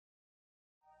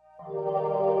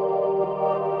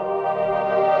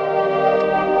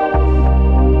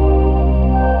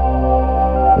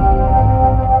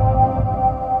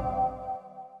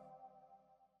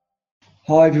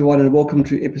Hi everyone, and welcome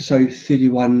to episode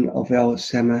 31 of our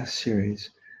SAMA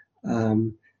series.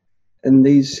 In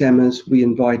these SAMAs, we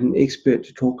invite an expert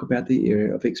to talk about the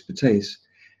area of expertise.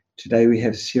 Today we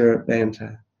have Sarah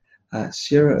Banter.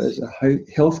 Sarah is a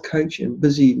health coach and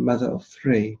busy mother of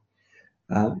three.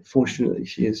 Fortunately,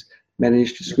 she has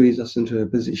managed to squeeze us into a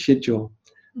busy schedule.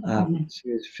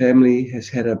 Sarah's family has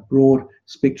had a broad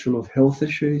spectrum of health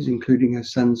issues, including her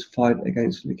son's fight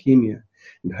against leukemia.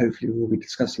 And hopefully we'll be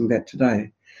discussing that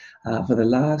today. For the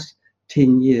last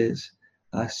 10 years,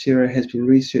 Sarah has been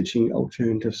researching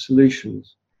alternative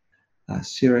solutions.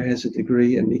 Sarah has a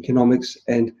degree in economics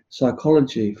and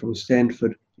psychology from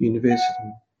Stanford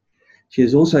University. She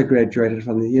has also graduated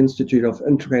from the Institute of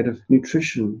Integrative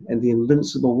Nutrition and the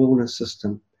Invincible Wellness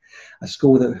System, a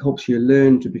school that helps you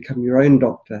learn to become your own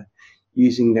doctor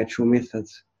using natural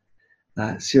methods.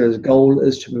 Sarah's goal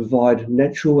is to provide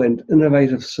natural and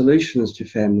innovative solutions to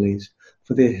families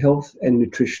for their health and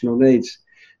nutritional needs,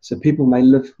 so people may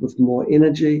live with more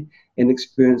energy and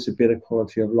experience a better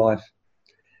quality of life.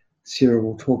 Sarah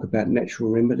will talk about natural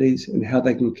remedies and how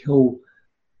they can kill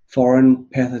foreign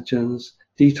pathogens,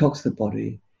 detox the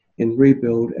body, and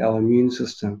rebuild our immune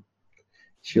system.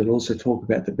 She'll also talk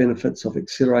about the benefits of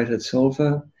accelerated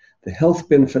sulfur, the health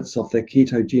benefits of the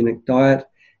ketogenic diet,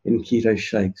 and keto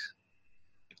shakes.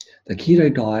 The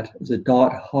keto diet is a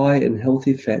diet high in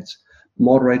healthy fats,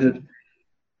 moderate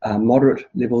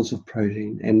levels of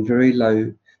protein, and very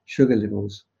low sugar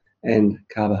levels and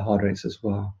carbohydrates as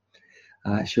well.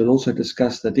 She'll also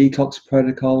discuss the detox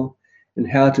protocol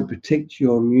and how to protect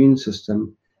your immune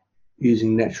system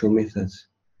using natural methods.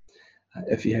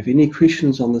 If you have any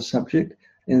questions on the subject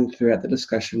and throughout the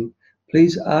discussion,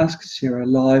 please ask Sarah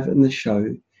live in the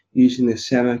show using the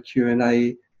SAMA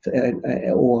Q&A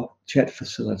or chat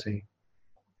facility.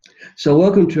 So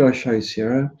welcome to our show,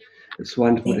 Sarah. It's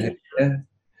wonderful to have you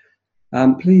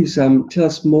here. Please tell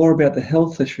us more about the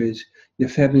health issues your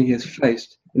family has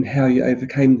faced and how you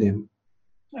overcame them.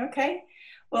 Okay.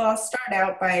 Well, I'll start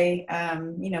out by,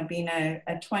 being a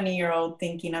 20-year-old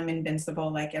thinking I'm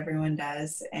invincible like everyone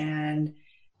does, and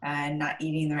not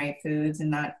eating the right foods and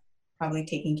not probably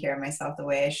taking care of myself the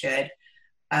way I should.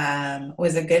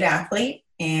 Was a good athlete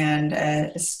and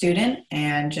a student,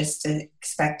 and just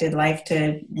expected life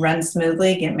to run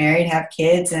smoothly, get married, have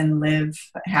kids, and live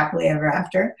happily ever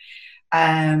after.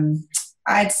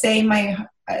 I'd say my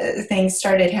things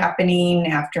started happening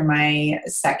after my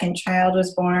second child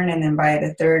was born, and then by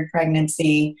the third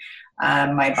pregnancy,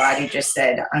 my body just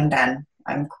said, I'm done,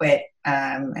 I'm quit.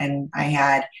 And I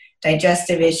had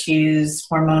digestive issues,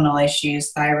 hormonal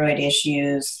issues, thyroid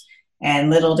issues,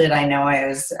 and little did I know I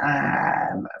was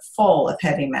full of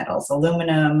heavy metals.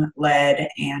 Aluminum, lead,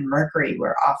 and mercury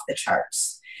were off the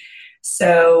charts.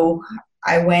 So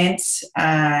I went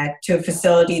to a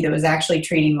facility that was actually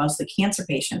treating mostly cancer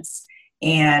patients,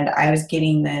 and I was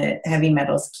getting the heavy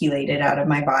metals chelated out of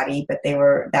my body, but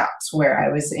that's where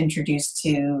I was introduced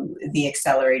to the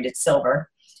accelerated silver.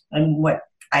 And what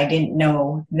I didn't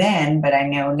know then, but I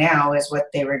know now, is what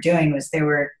they were doing was they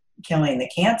were killing the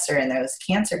cancer in those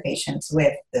cancer patients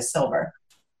with the silver.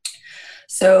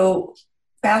 So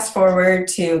fast forward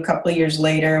to a couple of years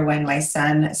later, when my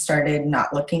son started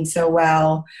not looking so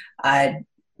well,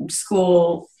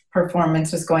 school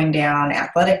performance was going down,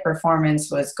 athletic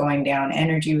performance was going down,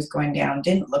 energy was going down,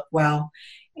 didn't look well.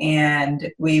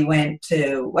 And we went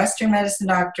to Western medicine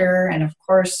doctor, and of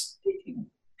course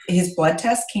his blood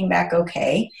test came back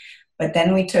okay. But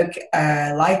then we took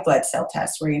a live blood cell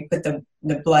test where you put the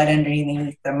blood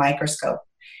underneath the microscope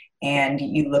and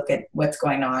you look at what's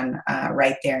going on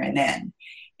right there and then.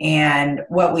 And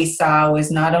what we saw was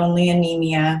not only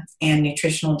anemia and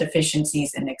nutritional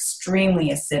deficiencies and extremely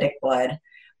acidic blood,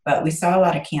 but we saw a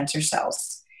lot of cancer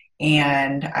cells.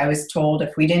 And I was told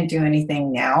if we didn't do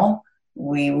anything now,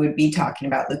 we would be talking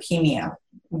about leukemia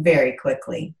very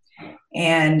quickly.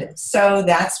 And so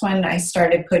that's when I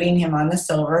started putting him on the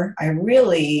silver. I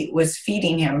really was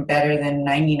feeding him better than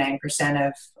 99%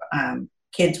 of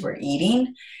kids were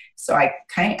eating. So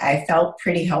I felt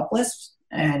pretty helpless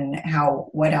and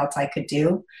what else I could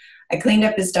do. I cleaned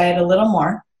up his diet a little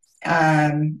more,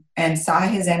 and saw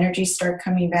his energy start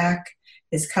coming back.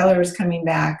 His color was coming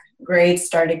back. Grades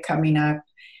started coming up.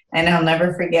 And I'll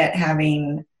never forget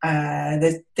having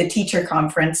the teacher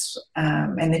conference,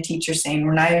 and the teacher saying,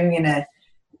 we're not even going to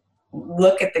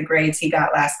look at the grades he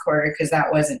got last quarter because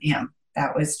that wasn't him.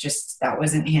 That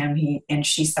wasn't him. And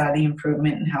she saw the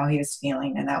improvement in how he was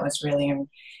feeling, and that was really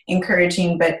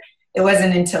encouraging. But it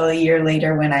wasn't until a year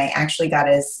later when I actually got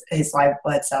his live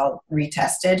blood cell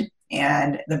retested,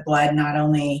 and the blood not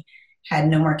only had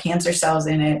no more cancer cells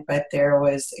in it, but there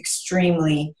was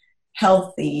extremely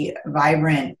healthy,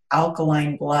 vibrant,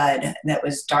 alkaline blood that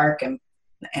was dark and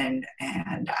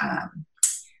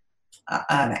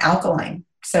alkaline.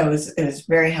 So it was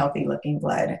very healthy looking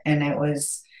blood. And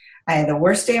I had the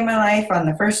worst day of my life on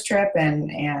the first trip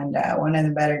and one of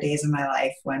the better days of my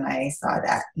life when I saw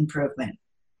that improvement.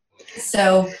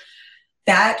 So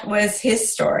that was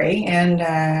his story. And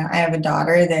I have a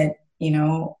daughter that,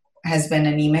 has been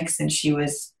anemic since she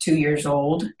was 2 years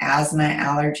old. Asthma,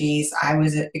 allergies. I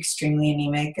was extremely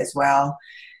anemic as well.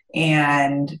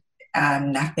 And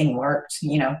nothing worked,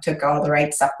 took all the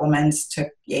right supplements,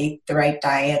 ate the right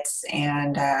diets.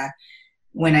 And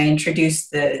when I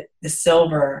introduced the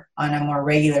silver on a more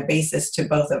regular basis to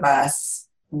both of us,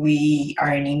 our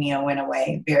anemia went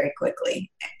away very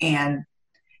quickly. And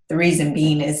the reason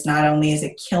being is not only is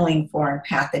it killing foreign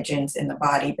pathogens in the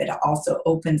body, but it also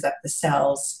opens up the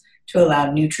cells to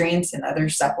allow nutrients and other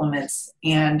supplements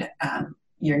and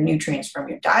your nutrients from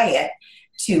your diet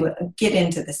to get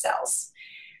into the cells.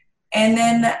 And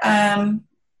then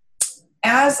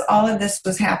as all of this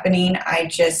was happening, I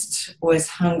just was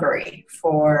hungry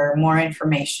for more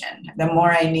information. The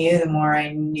more I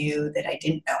knew that I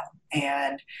didn't know.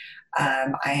 And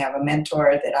I have a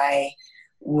mentor that I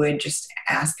would just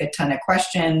ask a ton of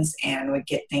questions and would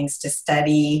get things to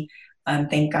study.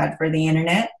 Thank God for the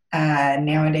internet.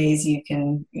 Nowadays you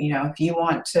can, if you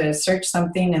want to search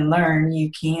something and learn, you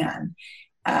can.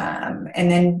 And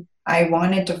then I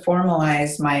wanted to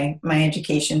formalize my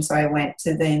education, so I went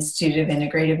to the Institute of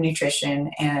Integrative Nutrition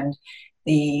and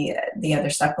the other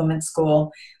supplement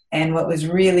school. And what was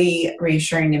really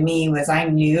reassuring to me was I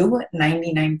knew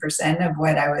 99% of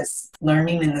what I was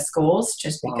learning in the schools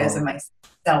just because of my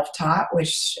self-taught,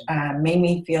 which made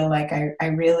me feel like I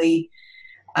really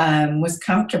was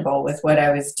comfortable with what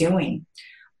I was doing.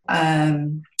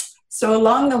 So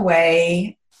along the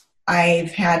way,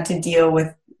 I've had to deal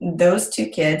with those two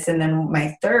kids, and then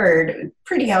my third,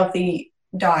 pretty healthy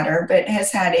daughter, but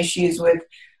has had issues with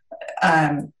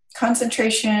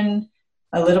concentration,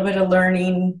 a little bit of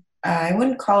learning. I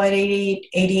wouldn't call it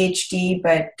ADHD,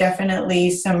 but definitely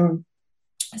some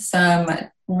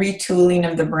retooling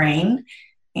of the brain,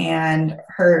 and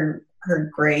her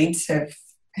grades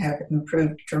have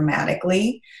improved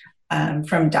dramatically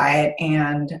from diet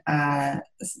and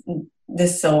the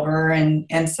silver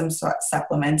and some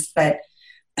supplements, but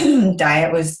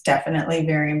diet was definitely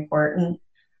very important.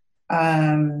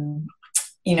 I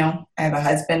have a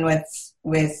husband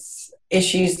with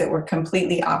issues that were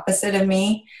completely opposite of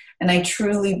me. And I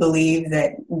truly believe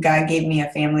that God gave me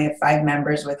a family of 5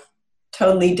 members with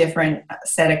totally different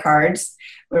set of cards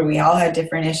where we all had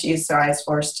different issues. So I was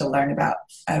forced to learn about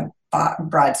a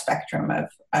broad spectrum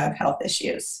of health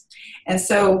issues. And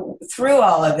so through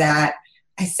all of that,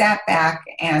 I sat back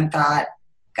and thought,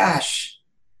 gosh,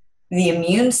 the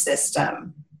immune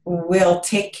system will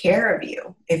take care of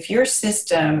you. If your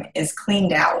system is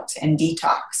cleaned out and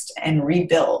detoxed and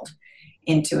rebuilt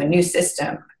into a new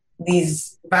system,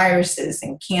 these viruses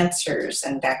and cancers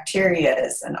and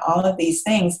bacterias and all of these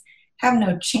things have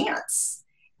no chance.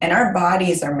 And our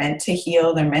bodies are meant to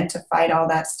heal. They're meant to fight all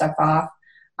that stuff off.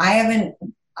 I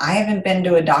haven't been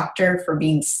to a doctor for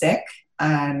being sick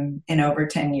in over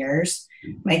 10 years.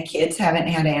 My kids haven't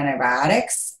had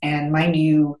antibiotics. And mind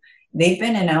you, they've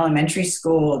been in elementary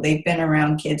school. They've been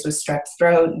around kids with strep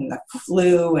throat and the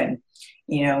flu. And,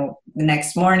 the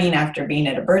next morning after being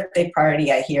at a birthday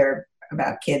party, I hear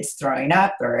about kids throwing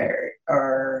up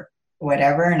or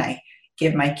whatever. And I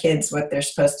give my kids what they're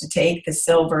supposed to take, the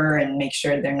silver, and make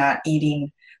sure they're not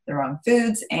eating the wrong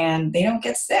foods, and they don't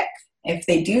get sick. If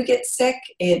they do get sick,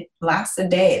 it lasts a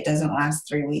day. It doesn't last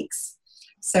 3 weeks.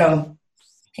 So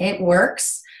it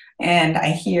works. And I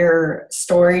hear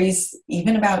stories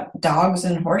even about dogs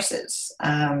and horses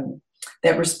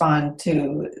that respond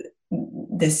to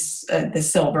this, the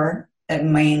silver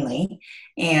mainly,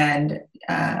 and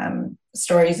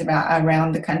stories about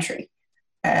around the country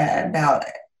about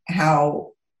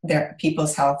how their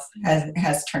people's health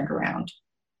has turned around.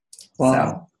 Wow.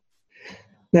 So.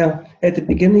 Now, at the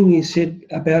beginning, you said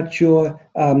about your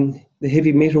the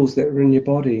heavy metals that were in your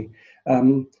body.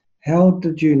 How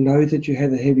did you know that you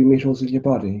had the heavy metals in your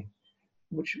body?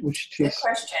 Which test? Good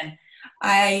question.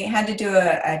 I had to do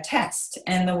a test,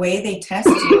 and the way they test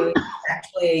you is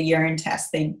actually a urine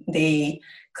test. They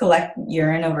collect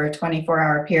urine over a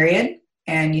 24-hour period,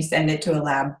 and you send it to a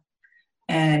lab.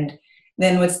 And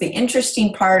then what's the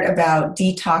interesting part about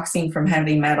detoxing from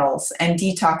heavy metals and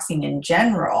detoxing in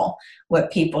general,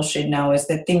 what people should know is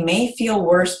that they may feel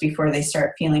worse before they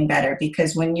start feeling better,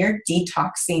 because when you're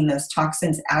detoxing those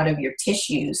toxins out of your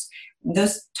tissues,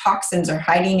 those toxins are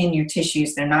hiding in your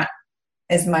tissues. They're not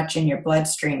as much in your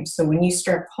bloodstream. So when you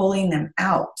start pulling them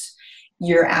out,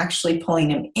 you're actually pulling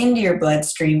them into your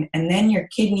bloodstream, and then your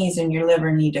kidneys and your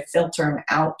liver need to filter them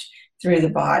out through the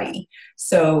body.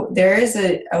 So there is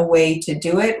a way to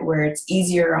do it where it's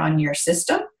easier on your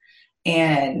system,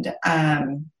 and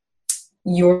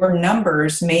your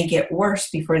numbers may get worse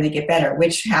before they get better,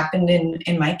 which happened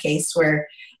in my case, where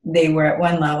they were at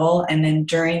one level, and then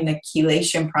during the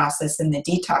chelation process and the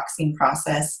detoxing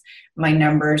process, my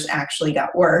numbers actually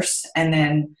got worse. And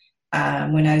then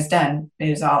when I was done,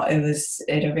 it was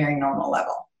at a very normal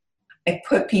level. I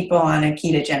put people on a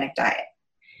ketogenic diet.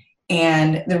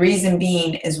 And the reason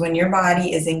being is when your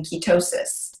body is in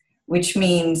ketosis, which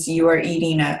means you are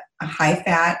eating a high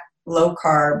fat, low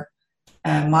carb,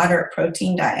 moderate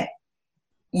protein diet,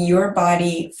 your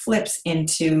body flips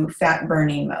into fat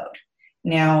burning mode.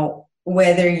 Now,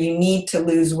 whether you need to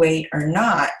lose weight or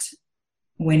not,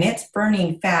 when it's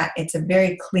burning fat, it's a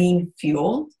very clean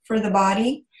fuel for the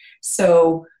body.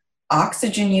 So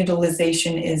oxygen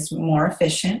utilization is more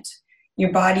efficient.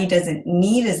 Your body doesn't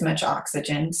need as much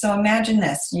oxygen. So imagine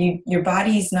this, your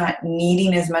body's not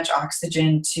needing as much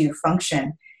oxygen to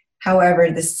function.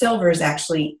 However, the silver is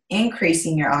actually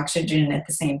increasing your oxygen at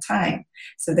the same time.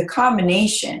 So the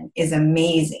combination is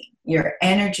amazing. Your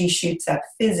energy shoots up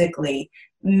physically,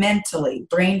 mentally,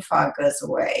 brain fog goes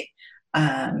away.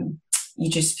 You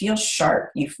just feel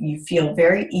sharp. You feel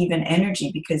very even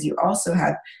energy because you also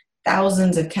have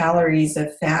thousands of calories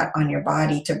of fat on your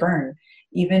body to burn.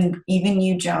 Even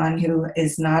you, John, who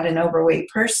is not an overweight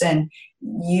person,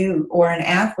 you or an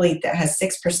athlete that has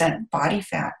 6% body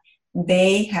fat,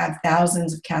 they have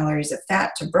thousands of calories of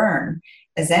fat to burn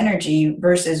as energy,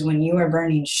 versus when you are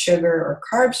burning sugar or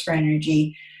carbs for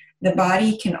energy, the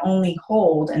body can only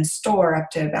hold and store up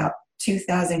to about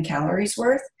 2,000 calories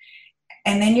worth.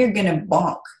 And then you're going to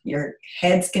bonk. Your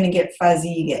head's going to get fuzzy,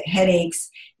 you get headaches,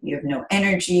 you have no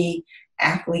energy,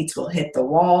 athletes will hit the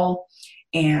wall,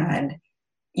 and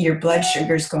your blood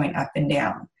sugar is going up and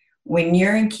down. When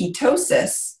you're in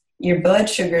ketosis, your blood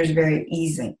sugar is very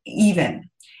even.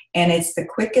 And it's the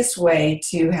quickest way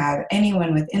to have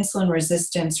anyone with insulin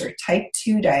resistance or type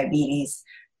 2 diabetes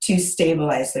to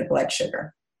stabilize their blood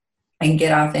sugar and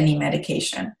get off any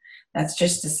medication. That's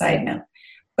just a side note.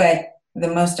 But the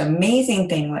most amazing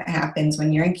thing what happens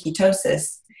when you're in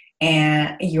ketosis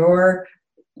and your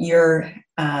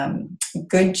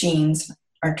good genes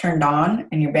are turned on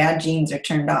and your bad genes are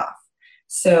turned off.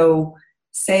 So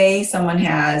say someone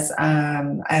has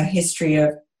a history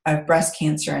of breast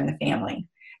cancer in the family.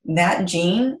 That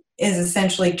gene is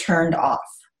essentially turned off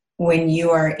when you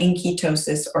are in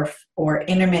ketosis or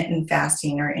intermittent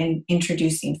fasting or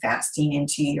introducing fasting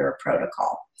into your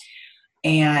protocol.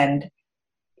 And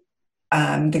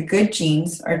the good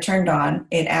genes are turned on.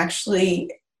 It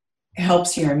actually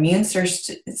helps your immune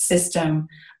system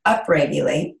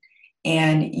upregulate,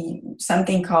 and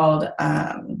something called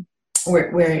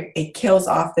where it kills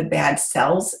off the bad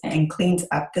cells and cleans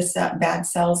up the bad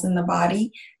cells in the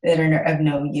body that are of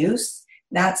no use.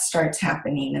 That starts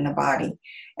happening in the body.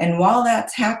 And while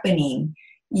that's happening,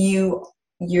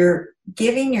 you're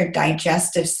giving your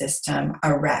digestive system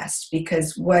a rest,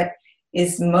 because what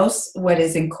is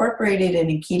incorporated in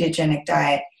a ketogenic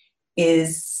diet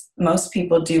is most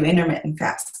people do intermittent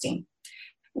fasting,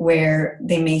 where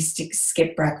they may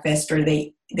skip breakfast, or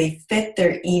they fit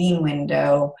their eating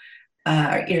window,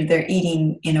 or they're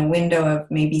eating in a window of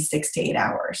maybe 6 to 8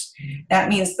 hours. That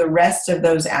means the rest of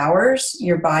those hours,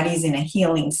 your body's in a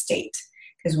healing state.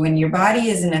 Because when your body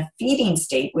is in a feeding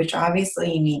state, which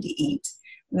obviously you need to eat,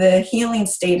 the healing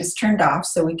state is turned off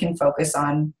so we can focus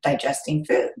on digesting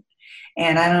food.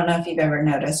 And I don't know if you've ever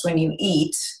noticed, when you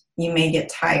eat, you may get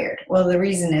tired. Well, the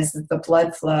reason is that the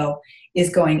blood flow is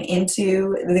going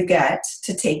into the gut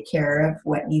to take care of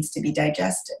what needs to be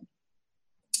digested.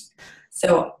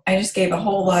 So I just gave a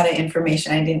whole lot of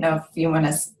information. I didn't know if you want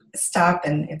to stop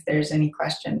and if there's any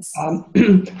questions.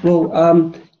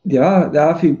 There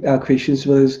are a few questions.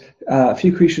 Well, there's a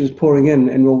few questions pouring in,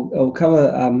 and we'll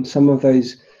cover some of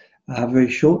those very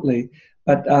shortly.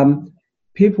 But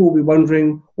people will be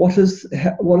wondering, what is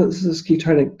this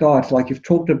ketonic diet like? You've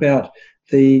talked about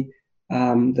the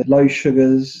low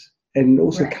sugars and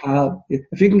also right. carb.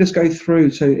 If you can just go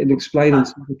through and explain in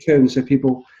simple terms so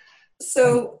people.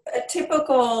 So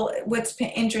what's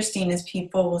interesting is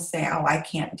people will say, oh, I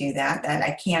can't do that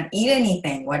I can't eat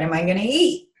anything. What am I going to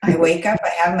eat? I wake up, I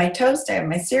have my toast, I have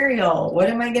my cereal. What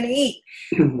am I going to eat?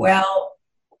 Well,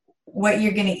 what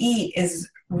you're going to eat is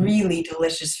really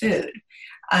delicious food.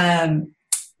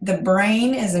 The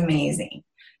brain is amazing.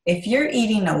 If you're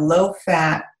eating a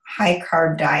low-fat,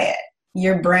 high-carb diet,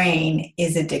 your brain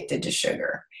is addicted to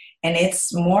sugar. and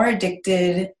it's more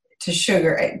addicted to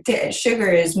sugar.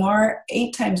 Sugar is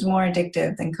 8 times more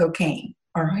addictive than cocaine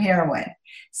or heroin.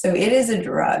 So it is a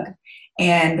drug.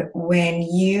 And when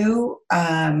you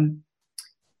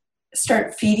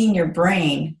start feeding your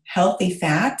brain healthy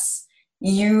fats,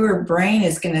 your brain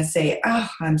is going to say, oh,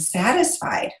 I'm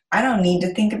satisfied. I don't need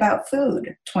to think about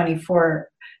food 24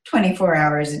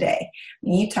 hours a day.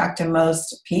 When you talk to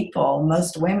most people,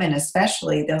 most women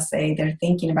especially, they'll say they're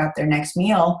thinking about their next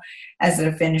meal as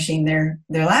they're finishing their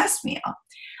last meal.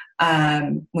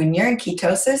 When you're in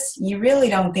ketosis, you really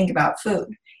don't think about food.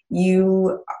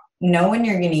 You know when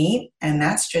you're going to eat, and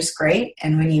that's just great.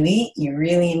 And when you eat, you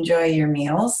really enjoy your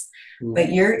meals.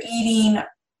 But you're eating,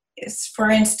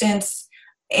 for instance,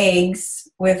 eggs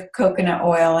with coconut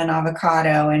oil and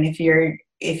avocado. And if you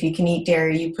can eat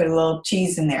dairy, you put a little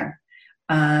cheese in there.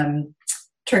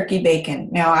 Turkey bacon.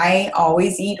 Now, I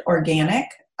always eat organic.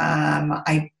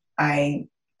 I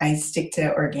stick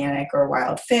to organic or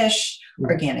wild fish,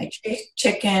 organic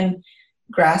chicken,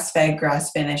 grass-fed,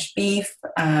 grass-finished beef.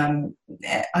 On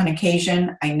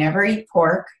occasion, I never eat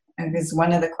pork, because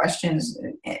one of the questions,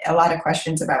 a lot of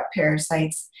questions about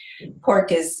parasites.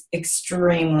 Pork is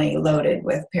extremely loaded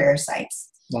with parasites.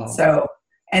 Wow. So,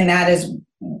 and that is,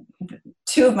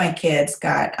 2 of my kids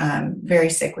got very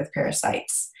sick with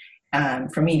parasites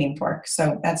from eating pork.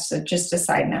 So that's just a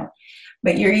side note.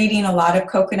 But you're eating a lot of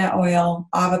coconut oil,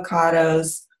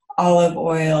 avocados, olive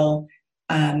oil,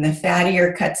 the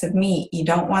fattier cuts of meat. You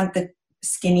don't want the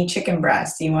skinny chicken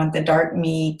breast. You want the dark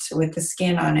meat with the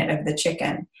skin on it of the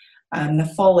chicken.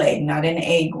 The full egg, not an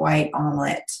egg white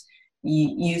omelet.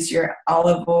 You use your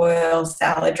olive oil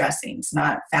salad dressings,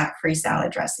 not fat-free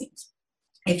salad dressings.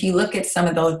 If you look at some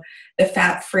of the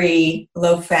fat-free,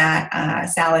 low-fat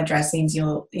salad dressings,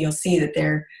 you'll see that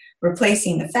they're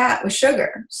replacing the fat with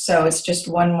sugar. So it's just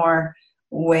one more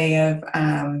way of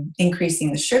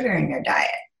increasing the sugar in your diet.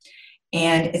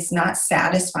 And it's not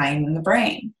satisfying in the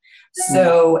brain.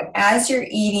 So as you're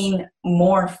eating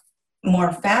more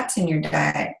fats in your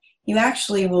diet, you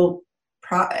actually will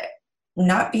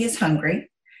not be as hungry.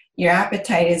 Your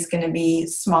appetite is going to be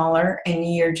smaller, and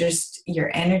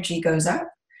your energy goes up.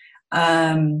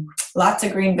 Lots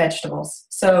of green vegetables.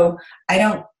 So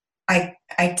I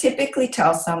typically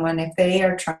tell someone, if they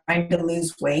are trying to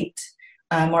lose weight,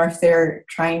 or if they're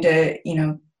trying to,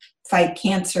 fight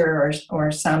cancer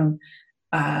or some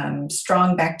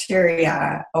strong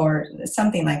bacteria or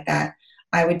something like that,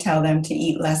 I would tell them to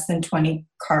eat less than 20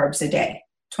 carbs a day,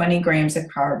 20 grams of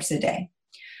carbs a day.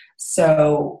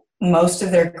 So most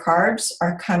of their carbs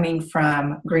are coming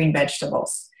from green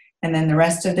vegetables. And then the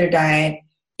rest of their diet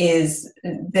is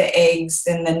the eggs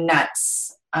and the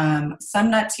nuts.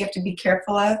 Some nuts you have to be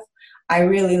careful of. I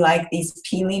really like these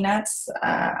peely nuts.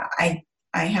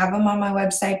 I have them on my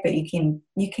website, but you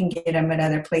can get them at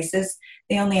other places.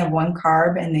 They only have 1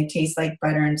 carb, and they taste like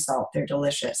butter and salt. They're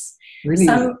delicious. Really?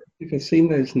 I've seen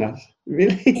those nuts.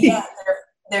 Really? Yeah,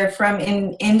 they're from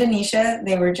Indonesia.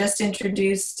 They were just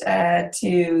introduced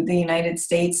to the United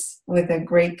States with a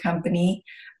great company.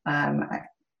 I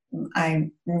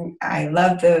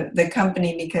love the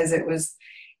company because it was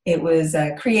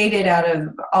created out of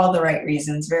all the right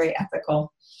reasons, very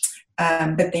ethical.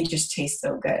 But they just taste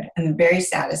so good and very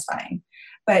satisfying.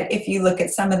 But if you look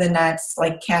at some of the nuts,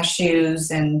 like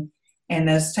cashews and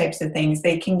those types of things,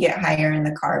 they can get higher in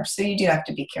the carbs. So you do have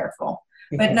to be careful.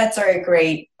 But nuts are a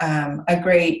great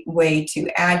way to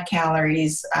add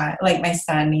calories. Like my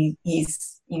son,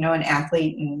 he's an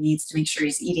athlete and needs to make sure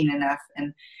he's eating enough,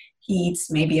 and he eats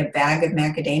maybe a bag of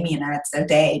macadamia nuts a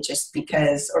day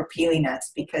or peely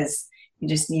nuts, because he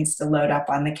just needs to load up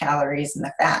on the calories and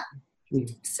the fat.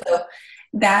 Mm-hmm. So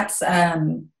that's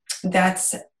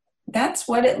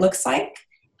what it looks like.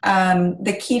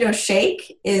 The keto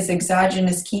shake is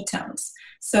exogenous ketones.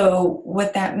 So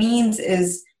what that means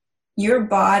is your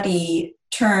body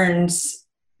turns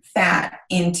fat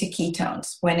into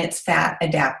ketones when it's fat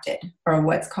adapted, or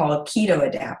what's called keto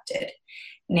adapted.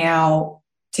 Now,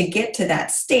 to get to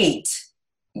that state,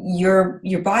 your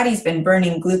body's been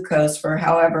burning glucose for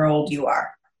however old you are,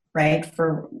 right?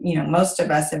 For, most of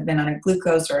us have been on a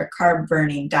glucose or a carb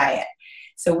burning diet.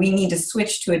 So we need to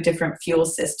switch to a different fuel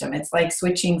system. It's like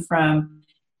switching from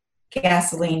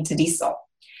gasoline to diesel.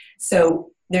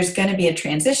 So there's going to be a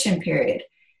transition period.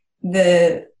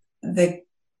 The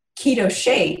keto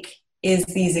shake is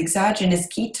these exogenous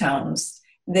ketones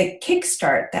that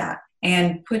kickstart that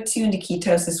and puts you into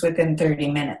ketosis within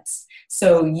 30 minutes.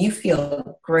 So you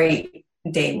feel great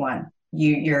day one.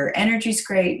 Your energy's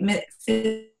great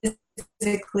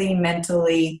physically,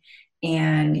 mentally,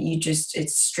 and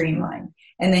it's streamlined.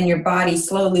 And then your body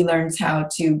slowly learns how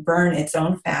to burn its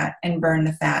own fat and burn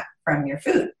the fat from your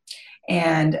food.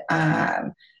 And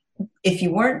if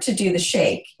you weren't to do the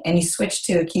shake and you switch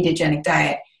to a ketogenic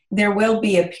diet, there will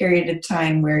be a period of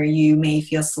time where you may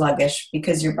feel sluggish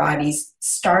because your body's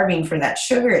starving for that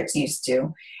sugar it's used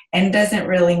to and doesn't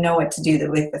really know what to do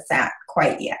with the fat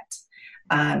quite yet.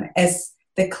 As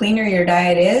the cleaner your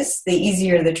diet is, the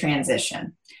easier the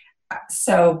transition.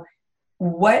 So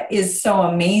what is so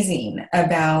amazing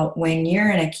about when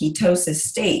you're in a ketosis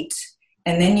state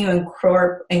and then you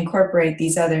incorporate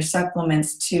these other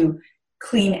supplements to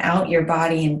clean out your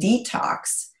body and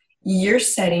detox, you're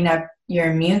setting up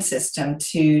your immune system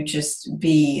to just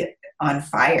be on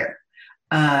fire.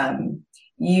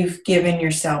 You've given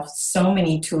yourself so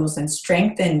many tools and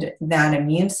strengthened that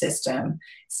immune system.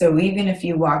 So even if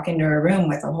you walk into a room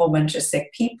with a whole bunch of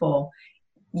sick people,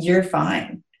 you're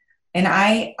fine. And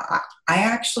I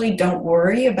actually don't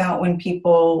worry about when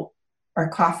people are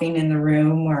coughing in the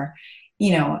room or,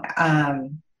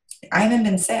 I haven't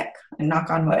been sick, and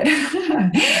knock on wood.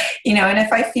 And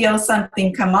if I feel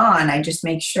something come on, I just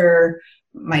make sure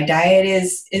my diet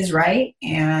is right,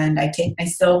 and I take my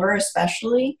silver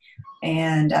especially,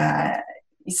 and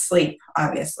sleep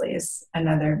obviously is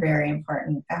another very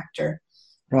important factor.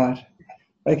 Right.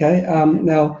 Okay.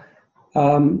 Now,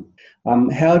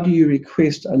 how do you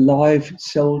request a live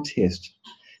cell test?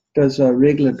 Does a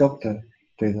regular doctor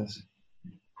do this?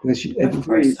 Of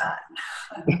course not.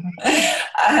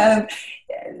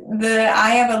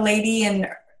 I have a lady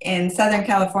in Southern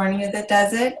California that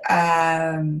does it.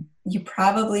 You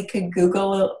probably could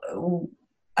Google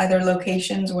other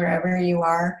locations wherever you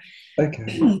are.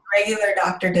 Okay. Regular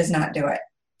doctor does not do it.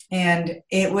 And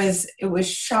it was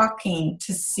shocking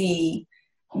to see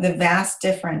the vast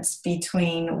difference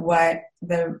between what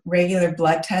the regular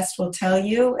blood test will tell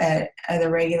you at the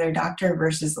regular doctor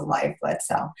versus a live blood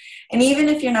cell. And even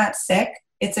if you're not sick,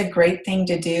 it's a great thing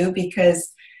to do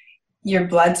because your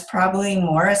blood's probably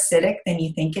more acidic than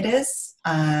you think it is.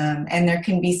 And there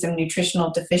can be some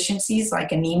nutritional deficiencies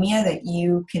like anemia that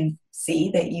you can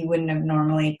see that you wouldn't have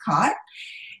normally caught.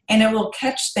 And it will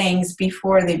catch things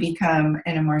before they become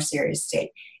in a more serious state.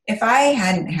 If I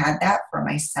hadn't had that for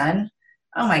my son,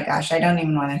 oh my gosh, I don't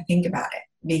even want to think about it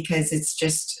because it's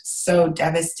just so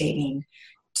devastating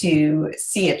to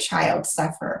see a child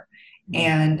suffer.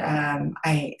 And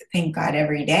I thank God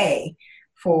every day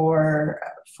for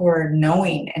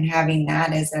knowing and having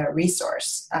that as a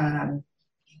resource.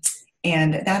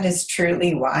 And that is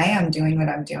truly why I'm doing what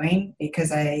I'm doing,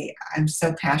 because I'm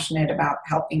so passionate about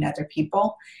helping other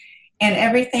people. And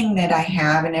everything that I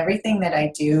have and everything that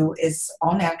I do is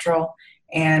all natural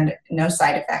and no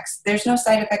side effects. There's no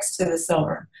side effects to the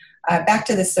silver. Back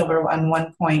to the silver on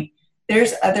one point,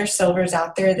 there's other silvers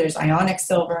out there. There's ionic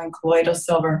silver and colloidal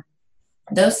silver.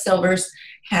 Those silvers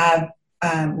have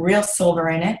real silver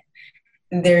in it.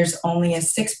 There's only a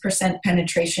 6%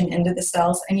 penetration into the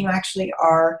cells, and you actually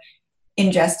are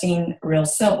ingesting real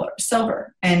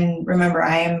silver. And remember,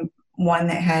 I am one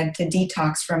that had to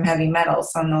detox from heavy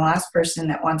metals. So I'm the last person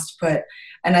that wants to put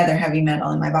another heavy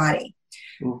metal in my body.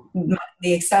 Mm.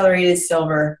 The accelerated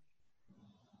silver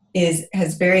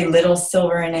has very little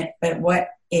silver in it, but what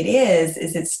it is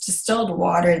it's distilled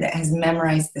water that has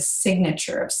memorized the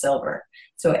signature of silver.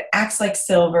 So it acts like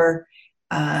silver.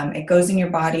 It goes in your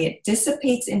body. It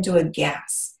dissipates into a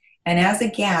gas. And as a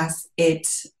gas, it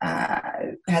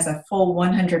has a full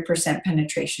 100%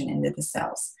 penetration into the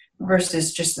cells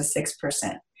versus just the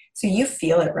 6%. So you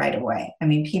feel it right away. I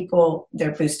mean, people,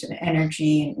 they're boosted in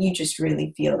energy, and you just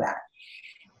really feel that.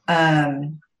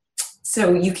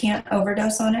 So you can't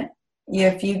overdose on it.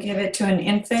 If you give it to an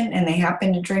infant and they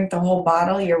happen to drink the whole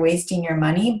bottle, you're wasting your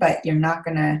money, but you're not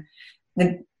going to,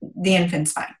 the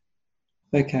infant's fine.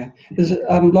 Okay. Is it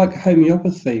like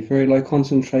homeopathy, very low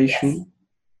concentration?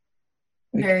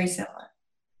 Yes. Very similar.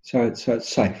 So it's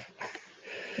safe.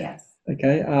 Yes.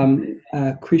 Okay. These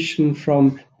are questions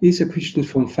from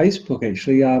Facebook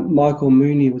actually. Michael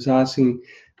Mooney was asking,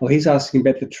 he's asking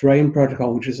about the terrain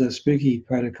protocol, which is a spooky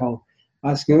protocol,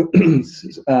 asking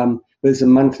there's a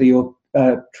monthly or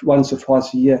once or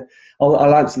twice a year.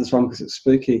 I'll answer this one because it's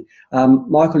spooky.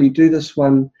 Michael, you do this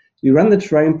one. You run the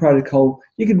terrain protocol.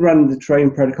 You can run the terrain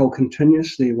protocol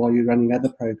continuously while you're running other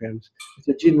programs. It's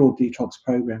a general detox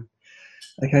program.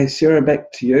 Okay, Sarah,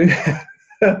 back to you.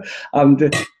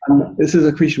 This is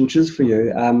a question which is for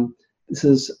you. This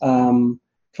is from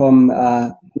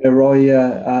Miroya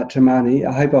Tamani.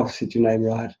 I hope I've said your name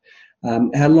right.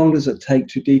 How long does it take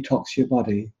to detox your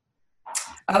body?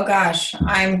 Oh gosh,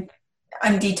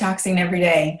 I'm detoxing every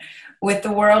day. With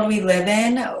the world we live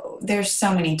in, there's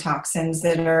so many toxins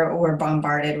that we're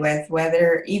bombarded with,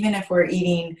 whether even if we're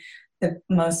eating the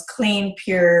most clean,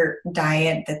 pure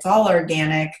diet that's all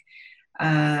organic,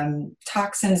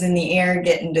 toxins in the air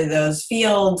get into those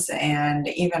fields and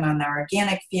even on the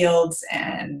organic fields,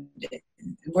 and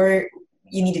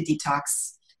you need to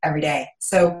detox every day.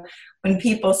 So when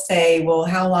people say, well,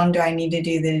 how long do I need to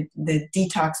do the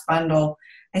detox bundle?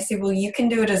 I say, well, you can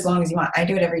do it as long as you want. I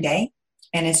do it every day,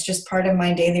 and it's just part of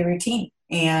my daily routine.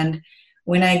 And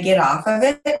when I get off of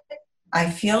it, I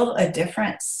feel a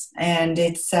difference. And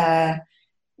it's,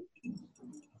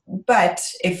 but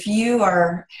if you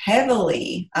are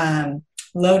heavily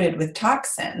loaded with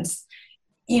toxins,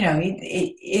 you know,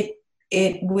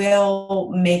 it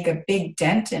will make a big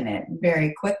dent in it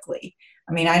very quickly.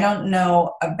 I mean, I don't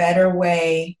know a better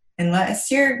way,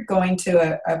 unless you're going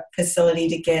to a facility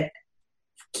to get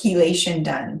chelation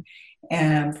done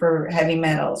for heavy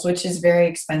metals, which is very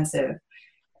expensive.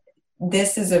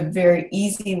 This is a very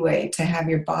easy way to have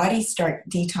your body start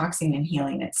detoxing and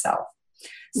healing itself.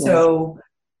 Yes. So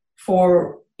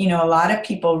for, you know, a lot of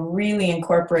people really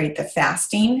incorporate the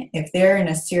fasting. If they're in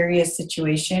a serious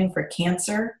situation for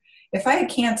cancer, if I had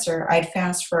cancer, I'd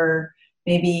fast for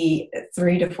maybe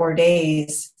 3 to 4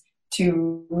 days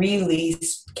to really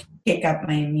kick up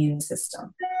my immune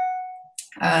system.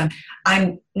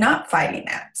 I'm not fighting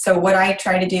that. So what I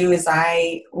try to do is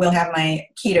I will have my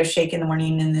keto shake in the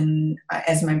morning and then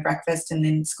as my breakfast, and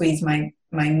then squeeze my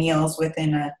meals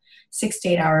within a 6 to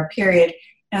 8 hour period.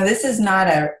 Now, this is not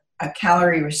a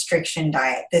calorie restriction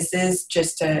diet. This is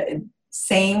just a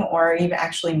same or even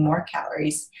actually more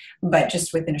calories, but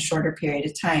just within a shorter period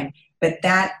of time. But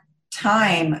that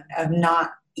time of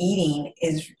not eating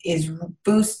is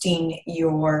boosting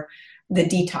the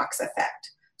detox effect.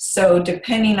 So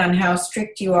depending on how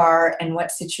strict you are and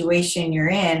what situation you're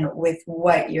in with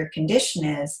what your condition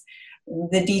is,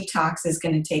 the detox is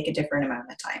going to take a different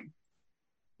amount of time.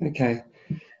 Okay.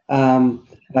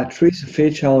 Teresa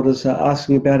Fairchild is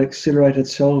asking about accelerated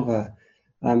silver.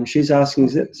 She's asking,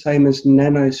 is it the same as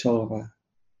nano silver?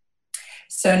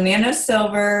 So nano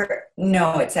silver,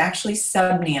 no, it's actually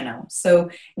sub-nano. So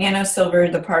nano silver,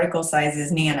 the particle size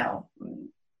is nano.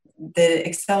 The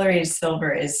accelerated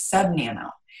silver is sub-nano.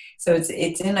 So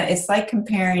it's like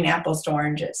comparing apples to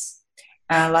oranges.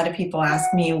 A lot of people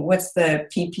ask me, what's the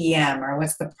ppm or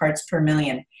what's the parts per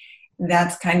million?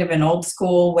 That's kind of an old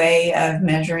school way of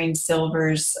measuring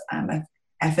silver's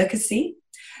efficacy.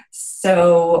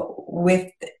 So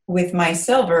with my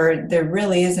silver, there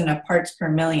really isn't a parts per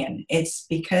million. It's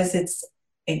because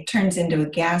it turns into a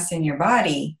gas in your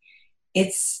body.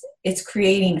 It's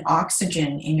creating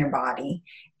oxygen in your body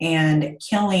and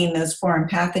killing those foreign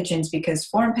pathogens, because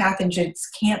foreign pathogens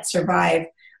can't survive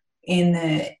in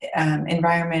the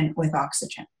environment with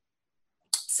oxygen.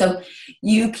 So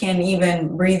you can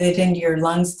even breathe it into your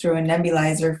lungs through a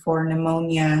nebulizer for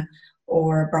pneumonia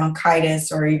or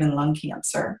bronchitis or even lung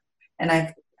cancer. And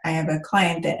I have a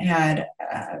client that had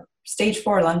stage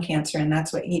 4 lung cancer, and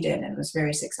that's what he did, and was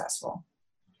very successful.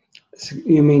 So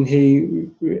you mean he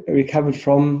recovered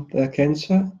from the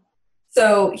cancer?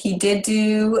 So he did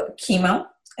do chemo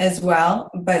as well,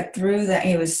 but through that,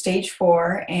 he was stage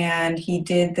 4, and at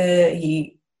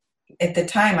the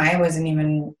time, I wasn't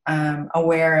even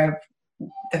aware of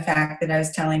the fact that I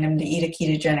was telling him to eat a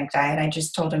ketogenic diet. I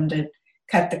just told him to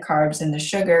cut the carbs and the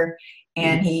sugar,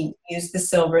 and he used the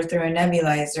silver through a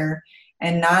nebulizer.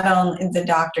 And not only the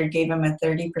doctor gave him a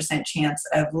 30% chance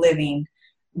of living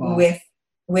with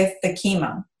the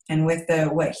chemo and with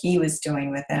what he was doing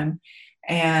with him.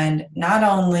 And not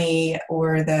only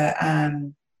was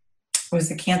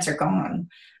the cancer gone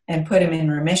and put him in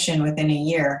remission within a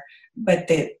year, but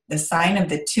the sign of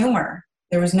the tumor,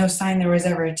 there was no sign there was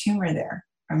ever a tumor there.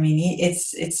 I mean,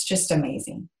 it's just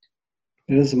amazing.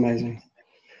 It is amazing.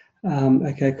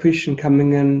 Okay, question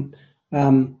coming in.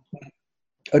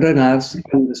 I don't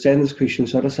understand this question,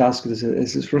 so I'll just ask it as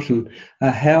it's written.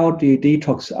 How do you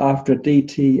detox after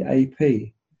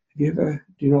DTaP? Do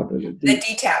you know what the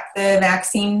DTaP, the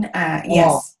vaccine?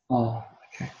 Yes. Oh,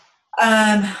 okay.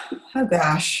 Oh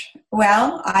gosh.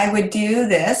 Well, I would do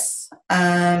this.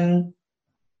 On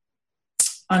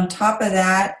top of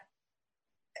that,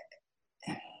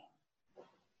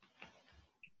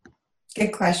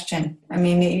 good question. I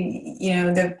mean, you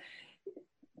know, the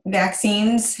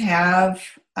vaccines have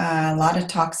a lot of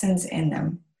toxins in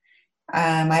them.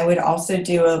 I would also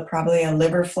do probably a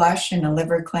liver flush and a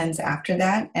liver cleanse after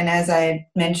that. And as I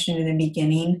mentioned in the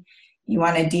beginning, you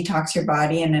want to detox your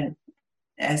body in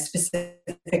a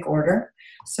specific order.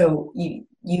 So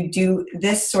you do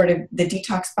this sort of the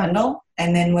detox bundle,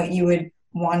 and then what you would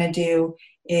want to do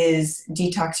is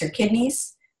detox your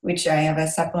kidneys, which I have a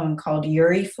supplement called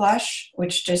Uri Flush,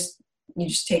 which you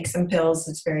just take some pills.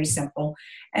 It's very simple.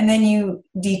 And then you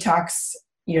detox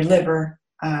your liver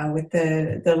with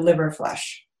the liver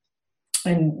flush.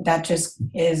 And that just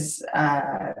is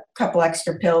a couple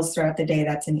extra pills throughout the day.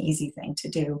 That's an easy thing to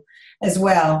do as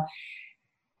well.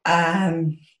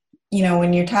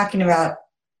 When you're talking about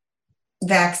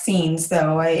vaccines,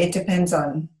 though, it depends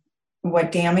on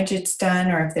what damage it's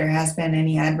done or if there has been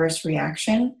any adverse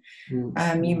reaction.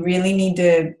 You really need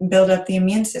to build up the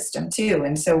immune system too.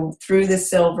 And so through the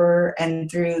silver and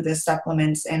through the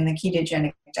supplements and the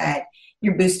ketogenic diet,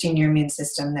 you're boosting your immune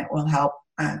system that will help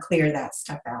clear that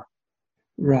stuff out.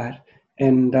 Right.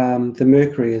 And the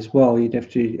mercury as well, you'd have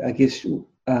to, I guess,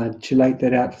 chelate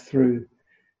that out through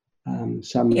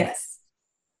some... Yes.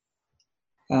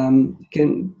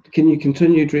 Can you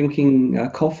continue drinking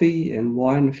coffee and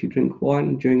wine if you drink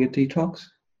wine during a detox?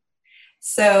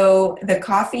 So the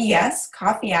coffee, yes,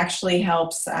 coffee actually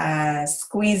helps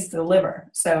squeeze the liver.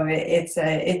 So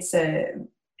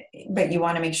but you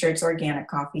want to make sure it's organic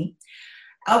coffee.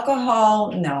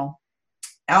 Alcohol, no.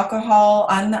 Alcohol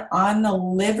on the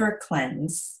liver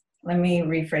cleanse. Let me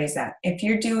rephrase that. If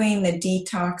you're doing the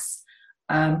detox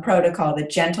protocol, the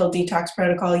gentle detox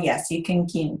protocol, yes, you can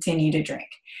continue to drink.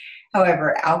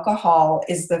 However, alcohol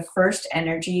is the first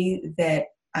energy that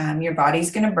your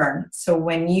body's going to burn. So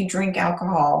when you drink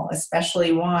alcohol,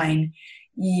 especially wine,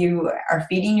 you are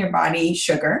feeding your body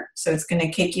sugar. So it's going to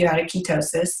kick you out of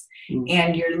ketosis.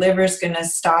 And your liver's going to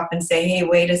stop and say, hey,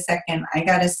 wait a second, I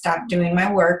got to stop doing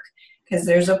my work because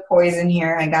there's a poison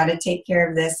here. I got to take care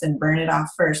of this and burn it off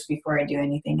first before I do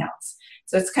anything else.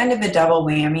 So it's kind of a double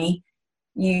whammy.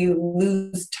 You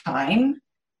lose time.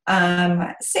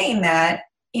 Saying that,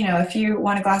 if you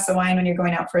want a glass of wine when you're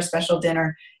going out for a special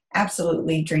dinner,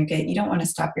 absolutely drink it. You don't want to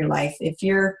stop your life. If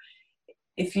you're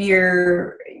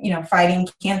fighting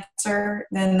cancer,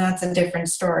 then that's a different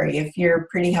story. If you're a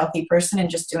pretty healthy person and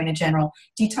just doing a general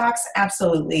detox,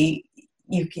 absolutely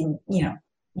you can, you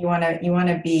want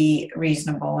to be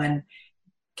reasonable and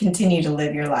continue to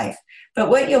live your life. But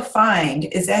what you'll find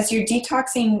is as you're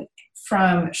detoxing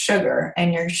from sugar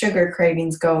and your sugar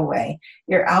cravings go away,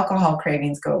 your alcohol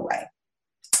cravings go away.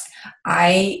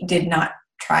 I did not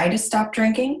try to stop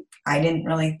drinking. I didn't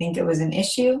really think it was an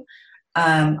issue.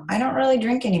 I don't really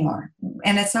drink anymore.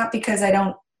 And it's not because I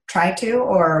don't try to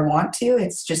or want to.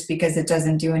 It's just because it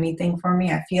doesn't do anything for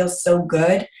me. I feel so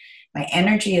good. My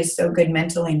energy is so good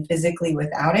mentally and physically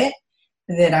without it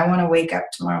that I want to wake up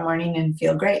tomorrow morning and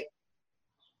feel great.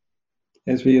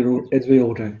 As we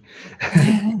all do.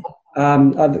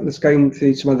 Let's go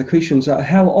through some other questions.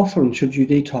 How often should you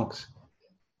detox?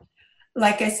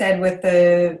 Like I said, with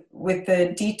the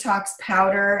detox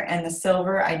powder and the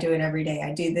silver, I do it every day.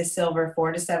 I do the silver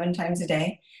 4 to 7 times a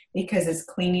day because it's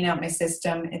cleaning out my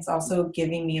system. It's also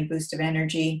giving me a boost of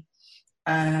energy.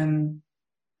 And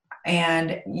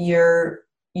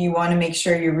you want to make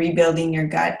sure you're rebuilding your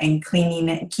gut and cleaning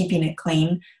it, keeping it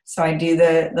clean. So I do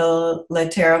the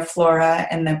Latera Flora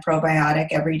and the probiotic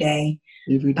every day.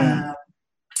 Every day.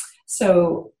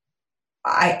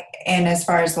 And as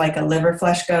far as like a liver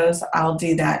flush goes, I'll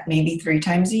do that maybe 3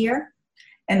 times a year.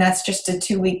 And that's just a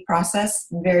 2-week process.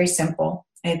 Very simple.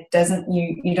 It doesn't,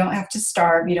 you don't have to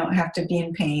starve. You don't have to be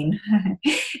in pain.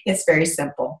 It's very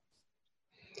simple.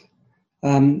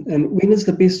 And when is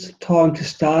the best time to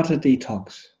start a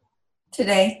detox?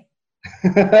 Today.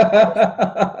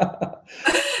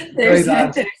 There's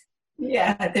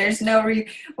no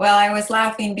well, I was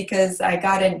laughing because I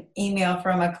got an email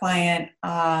from a client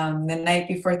the night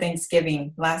before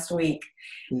Thanksgiving last week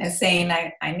saying,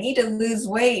 I need to lose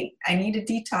weight. I need a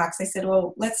detox. I said,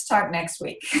 well, let's talk next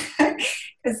week.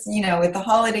 Because, with the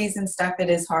holidays and stuff,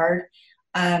 it is hard.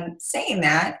 Saying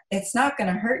that, it's not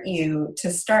going to hurt you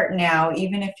to start now,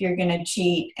 even if you're going to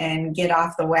cheat and get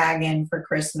off the wagon for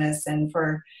Christmas and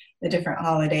for the different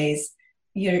holidays.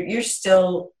 You're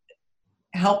still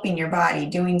helping your body.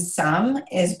 Doing some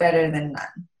is better than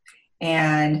none.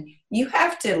 And you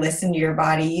have to listen to your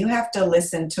body. You have to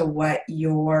listen to what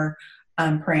your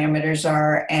parameters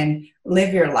are and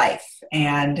live your life.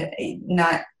 And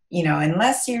not,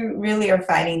 unless you really are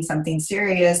fighting something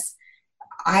serious,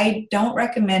 I don't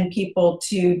recommend people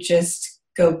to just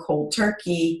go cold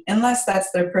turkey unless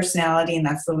that's their personality and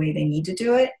that's the way they need to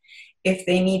do it. If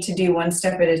they need to do one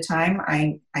step at a time,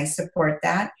 I support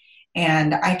that.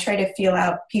 And I try to feel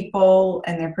out people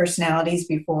and their personalities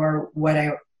before what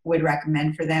I would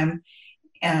recommend for them.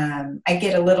 I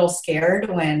get a little scared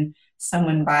when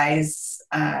someone buys,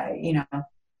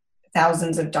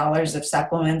 thousands of dollars of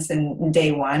supplements in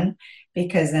day one,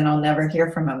 because then I'll never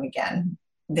hear from them again.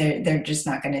 They're just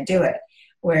not going to do it.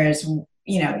 Whereas,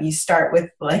 you start with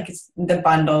like the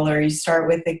bundle, or you start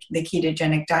with the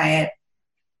ketogenic diet,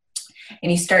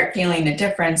 and you start feeling a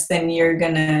difference, then you're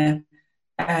going to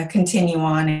continue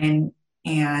on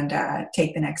and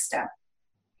take the next step.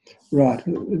 Right,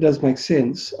 it does make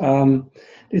sense.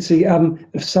 Let's see,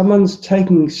 if someone's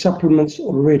taking supplements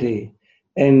already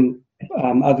and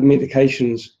other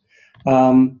medications,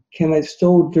 can they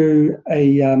still do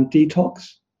a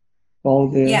detox while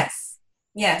they're...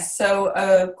 Yes. So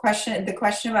the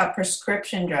question about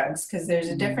prescription drugs, because there's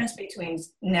a difference between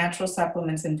natural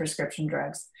supplements and prescription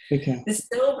drugs. Okay.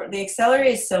 The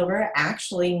accelerated silver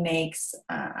actually makes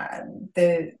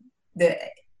the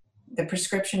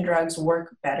prescription drugs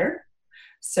work better.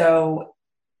 So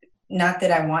not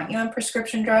that I want you on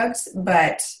prescription drugs,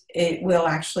 but it will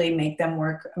actually make them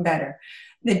work better.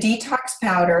 The detox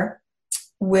powder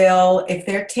will, if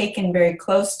they're taken very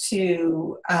close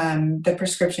to the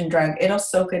prescription drug, it'll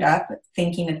soak it up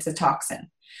thinking it's a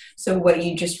toxin. So what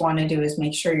you just want to do is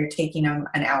make sure you're taking them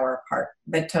an hour apart,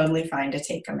 but totally fine to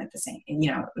take them at the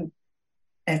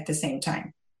same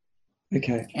time.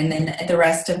 Okay. And then the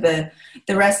rest of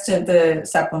the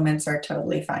supplements are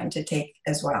totally fine to take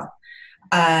as well.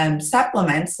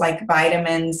 Supplements like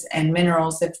vitamins and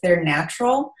minerals, if they're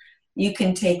natural, you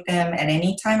can take them at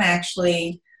any time. I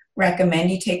actually recommend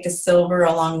you take the silver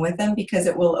along with them, because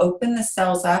it will open the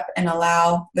cells up and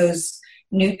allow those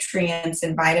nutrients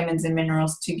and vitamins and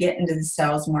minerals to get into the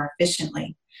cells more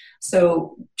efficiently.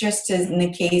 So just as in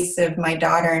the case of my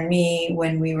daughter and me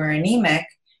when we were anemic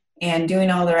and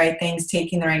doing all the right things,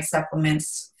 taking the right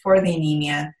supplements for the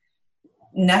anemia,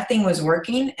 nothing was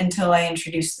working until I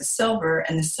introduced the silver,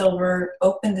 and the silver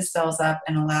opened the cells up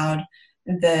and allowed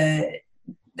the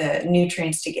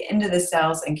nutrients to get into the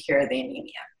cells and cure the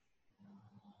anemia.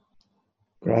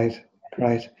 Great.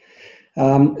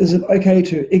 Is it okay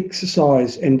to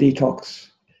exercise and detox?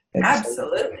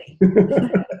 Absolutely.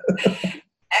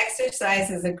 Exercise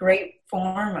is a great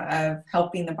form of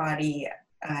helping the body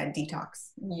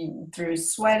detox through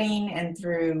sweating and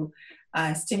through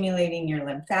stimulating your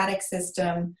lymphatic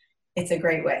system. It's a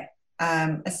great way.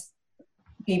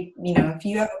 If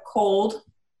you have a cold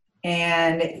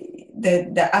and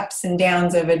the ups and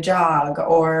downs of a jog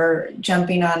or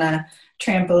jumping on a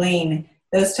trampoline,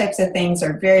 those types of things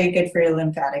are very good for your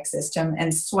lymphatic system.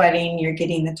 And sweating, you're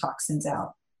getting the toxins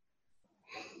out.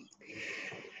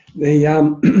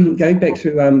 Going back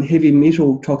to heavy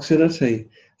metal toxicity,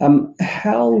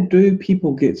 how do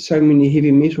people get so many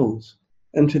heavy metals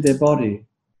into their body?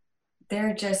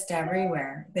 They're just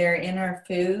everywhere. They're in our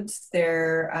foods.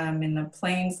 They're in the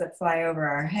planes that fly over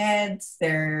our heads.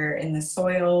 They're in the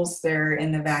soils. They're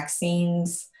in the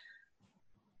vaccines.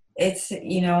 It's,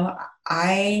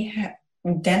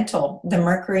 the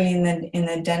mercury in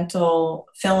the dental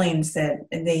fillings that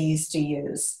they used to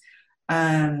use.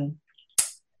 I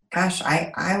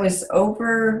was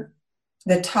over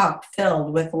the top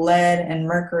filled with lead and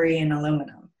mercury and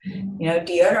aluminum.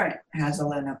 Deodorant has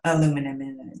aluminum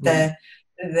in it.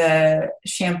 The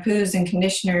shampoos and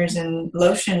conditioners and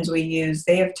lotions we use,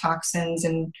 they have toxins,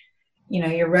 and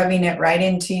you're rubbing it right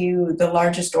into the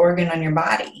largest organ on your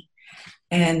body.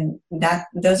 And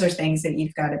those are things that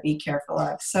you've got to be careful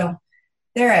of. So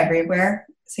they're everywhere.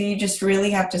 So you just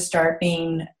really have to start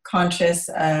being conscious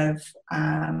of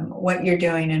what you're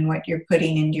doing and what you're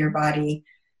putting into your body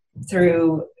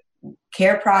through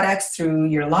care products, through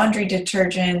your laundry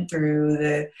detergent, through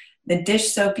the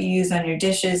dish soap you use on your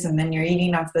dishes, and then you're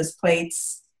eating off those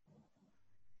plates.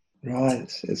 Right,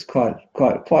 it's quite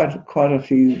a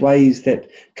few ways that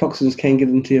toxins can get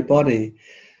into your body.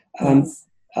 Yes.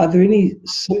 Are there any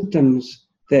symptoms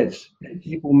that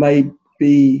people may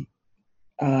be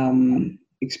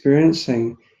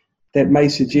experiencing that may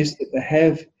suggest that they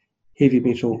have heavy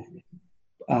metal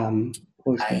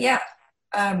poisoning?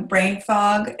 Brain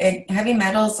fog. Heavy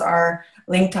metals are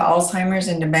linked to Alzheimer's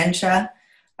and dementia.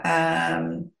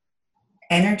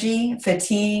 Energy,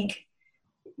 fatigue,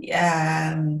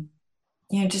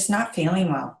 just not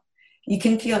feeling well. You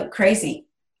can feel crazy,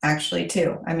 actually,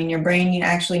 too. I mean, your brain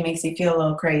actually makes you feel a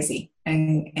little crazy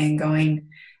and going,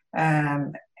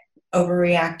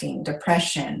 overreacting,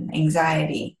 depression,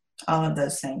 anxiety, all of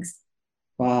those things.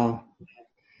 Wow.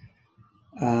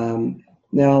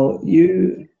 Now,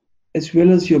 you, as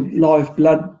well as your live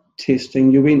blood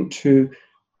testing, you went to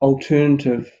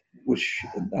alternative, which,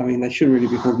 they should really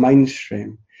be called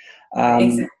mainstream,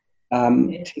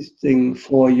 testing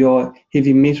for your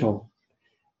heavy metal.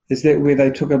 Is that where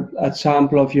they took a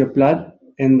sample of your blood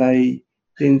and they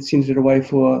then sent it away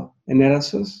for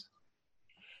analysis?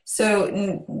 So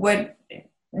what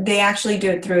they actually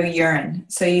do it through urine.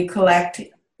 So you collect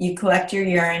your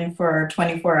urine for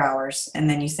 24 hours and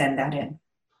then you send that in.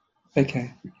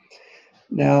 Okay.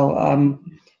 Now,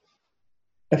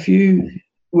 if you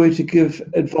were to give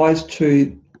advice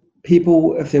to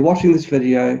people, if they're watching this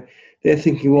video, they're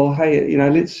thinking, well, hey,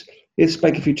 let's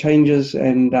make a few changes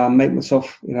and make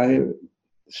myself,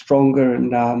 stronger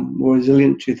and more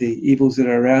resilient to the evils that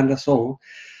are around us all.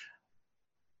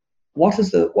 What are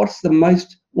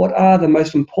the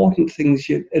most important things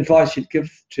advice you'd give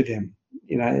to them?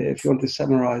 If you want to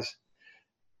summarize.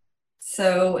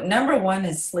 So number one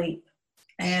is sleep.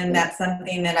 And that's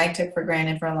something that I took for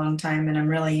granted for a long time, and I'm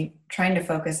really trying to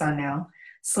focus on now.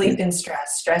 Sleep and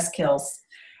stress. Stress kills.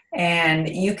 And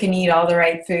you can eat all the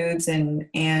right foods, and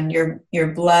your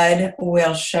blood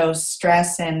will show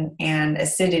stress and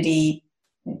acidity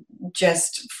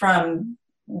just from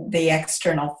the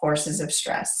external forces of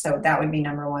stress. So that would be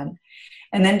number one.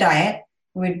 And then diet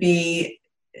would be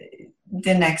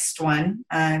the next one.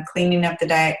 Cleaning up the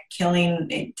diet,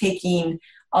 taking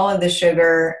all of the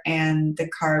sugar and the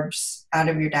carbs out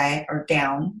of your diet or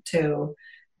down to,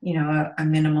 a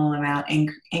minimal amount,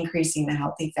 increasing the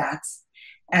healthy fats.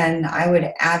 And I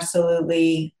would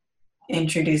absolutely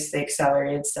introduce the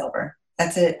accelerated silver.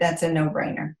 That's a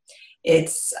no-brainer.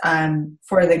 It's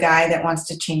for the guy that wants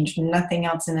to change nothing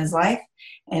else in his life,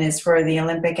 and it's for the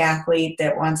Olympic athlete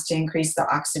that wants to increase the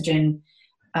oxygen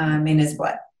in his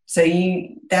blood. So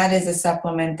that is a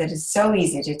supplement that is so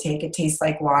easy to take. It tastes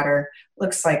like water,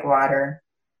 looks like water,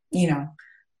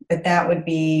 but that would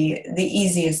be the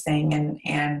easiest thing.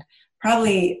 And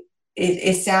probably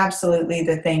it's absolutely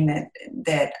the thing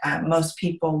that most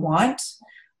people want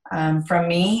from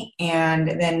me. And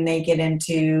then they get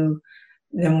into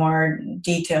the more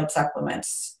detailed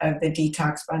supplements of the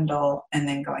detox bundle and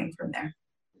then going from there.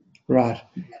 Right.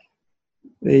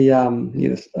 When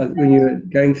you're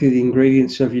going through the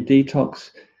ingredients of your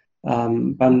detox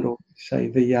bundle, say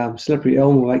the slippery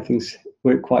elm will make things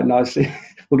work quite nicely.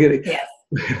 We'll get it. Yes.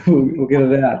 We'll get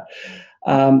it out.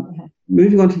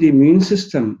 Moving on to the immune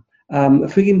system,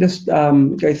 if we can just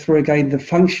go through again the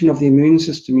function of the immune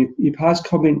system. You past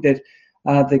comment that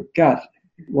the gut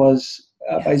was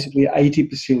basically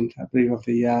 80%, I believe, of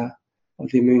the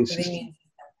immune system.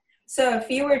 So if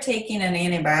you were taking an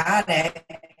antibiotic,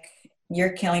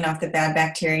 you're killing off the bad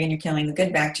bacteria and you're killing the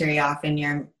good bacteria off in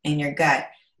your gut.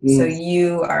 So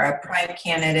you are a prime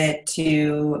candidate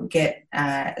to get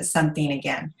something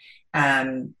again.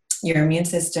 Your immune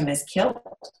system is killed.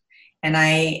 And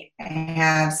I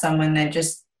have someone that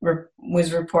just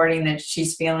was reporting that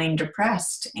she's feeling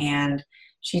depressed, and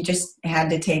she just had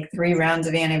to take 3 rounds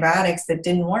of antibiotics that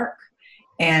didn't work.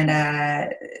 And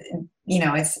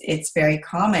it's very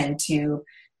common to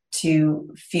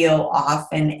feel off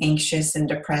and anxious and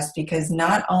depressed, because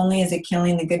not only is it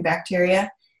killing the good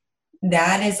bacteria,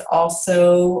 that is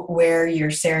also where your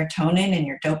serotonin and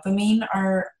your dopamine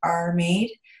are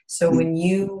made. So when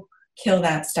you kill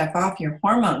that stuff off, your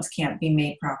hormones can't be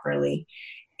made properly.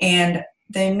 And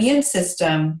the immune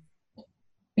system,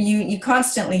 you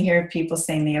constantly hear people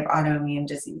saying they have autoimmune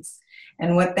disease.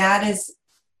 And what that is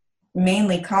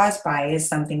mainly caused by is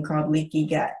something called leaky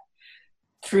gut.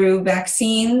 Through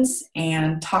vaccines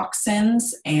and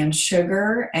toxins and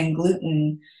sugar and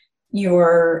gluten,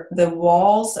 the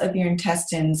walls of your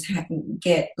intestines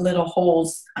get little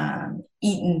holes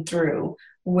eaten through,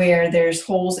 where there's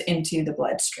holes into the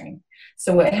bloodstream.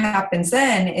 So what happens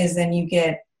then is you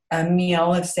get a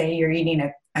meal. If say you're eating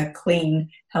a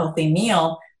clean, healthy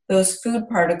meal, those food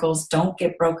particles don't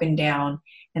get broken down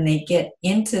and they get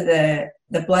into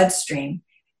the bloodstream,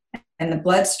 and the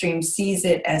bloodstream sees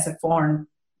it as a foreign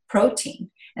protein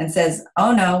and says,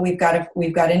 oh no, we've got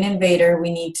an invader.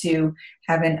 We need to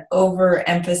have an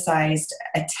overemphasized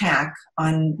attack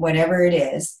on whatever it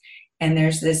is. And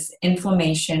there's this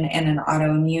inflammation and an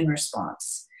autoimmune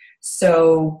response.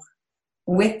 So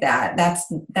with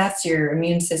that's your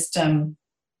immune system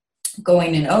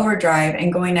going in overdrive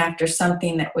and going after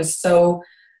something that was so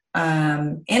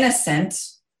innocent.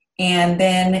 And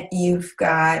then you've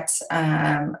got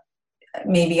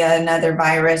maybe another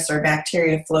virus or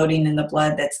bacteria floating in the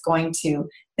blood that's going to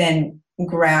then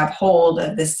grab hold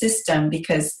of the system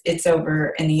because it's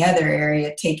over in the other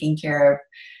area taking care of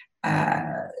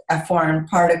a foreign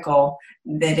particle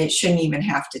that it shouldn't even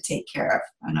have to take care of.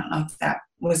 I don't know if that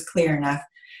was clear enough.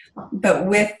 But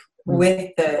with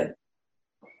the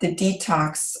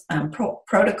detox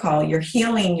protocol, you're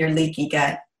healing your leaky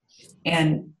gut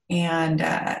and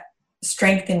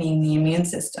strengthening the immune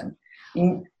system.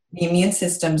 The immune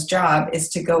system's job is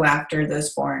to go after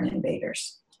those foreign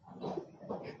invaders.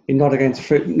 you're not against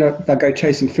food. No, they'll go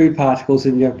chasing food particles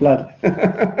in your blood.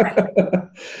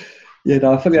 Yeah,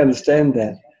 no, I fully understand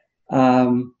that.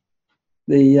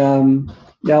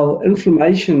 Now,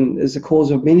 inflammation is the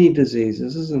cause of many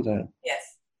diseases, isn't it?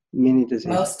 Yes. Many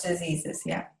diseases. Most diseases,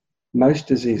 yeah. Most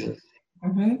diseases.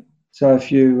 Mm-hmm. So if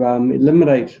you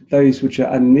eliminate those which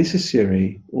are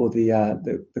unnecessary, or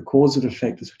the causative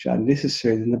factors which are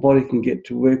unnecessary, then the body can get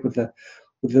to work with the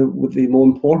more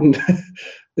important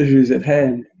issues at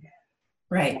hand.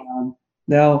 Right.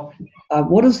 Now,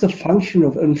 what is the function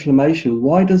of inflammation?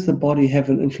 Why does the body have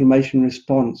an inflammation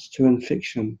response to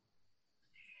infection?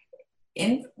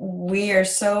 We are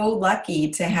so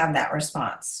lucky to have that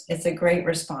response. It's a great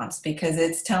response because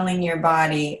it's telling your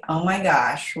body, oh my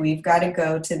gosh, we've got to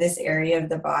go to this area of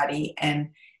the body and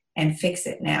fix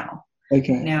it now.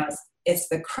 Okay. Now, it's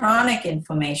the chronic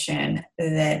inflammation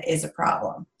that is a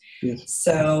problem. Yes.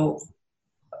 So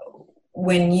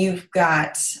when you've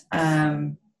got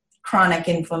chronic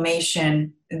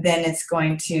inflammation, then it's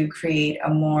going to create a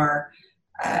more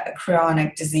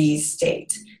chronic disease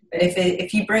state. But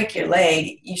if you break your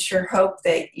leg, you sure hope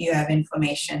that you have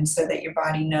inflammation so that your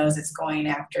body knows it's going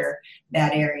after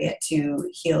that area to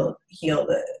heal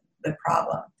the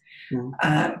problem.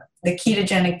 Mm. The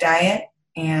ketogenic diet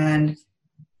and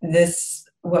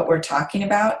what we're talking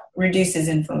about reduces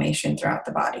inflammation throughout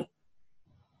the body,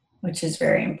 which is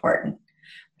very important.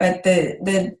 But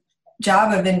the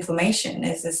job of inflammation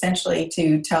is essentially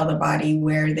to tell the body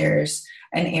where there's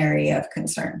an area of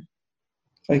concern.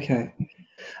 Okay.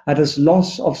 Does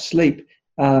loss of sleep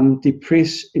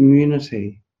depress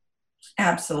immunity?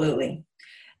 Absolutely.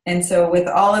 And so with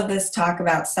all of this talk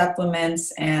about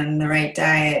supplements and the right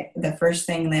diet, the first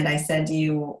thing that I said to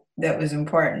you that was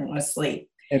important was sleep.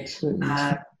 Absolutely.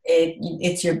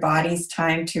 It's your body's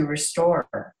time to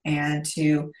restore and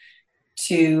to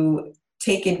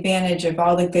take advantage of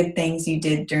all the good things you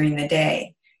did during the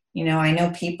day. You know, I know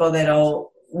people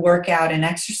that'll work out and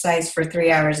exercise for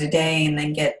 3 hours a day and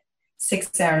then get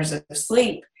 6 hours of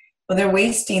sleep. Well, they're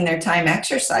wasting their time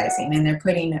exercising and they're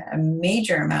putting a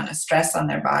major amount of stress on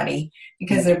their body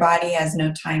because their body has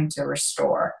no time to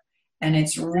restore. And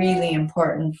it's really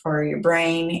important for your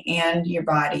brain and your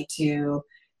body to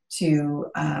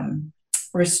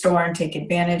restore and take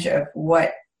advantage of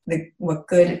what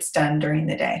good it's done during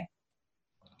the day.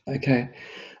 Okay.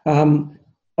 Are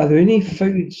there any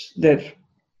foods that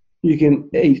you can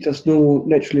eat, just normal,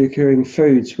 naturally occurring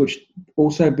foods, which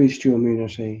also boost your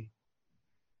immunity?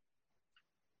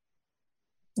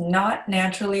 Not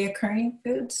naturally occurring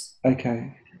foods.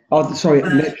 Okay. Oh, sorry,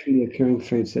 naturally occurring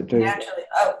foods that do. Naturally.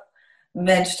 Oh,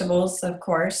 vegetables, of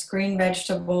course, green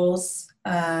vegetables.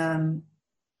 And,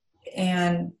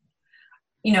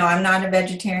 you know, I'm not a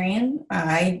vegetarian.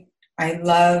 I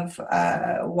love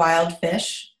wild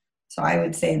fish. So I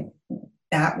would say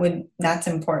that's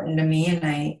important to me, and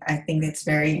I think it's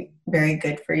very, very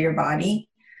good for your body.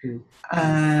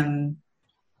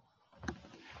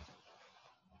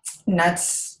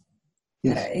 Nuts,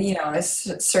 yes. You know,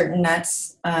 certain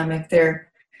nuts, if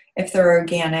they're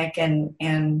organic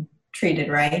and treated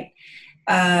right.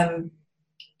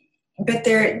 But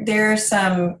there's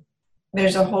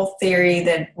a whole theory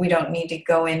that we don't need to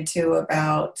go into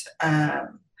about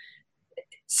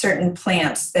certain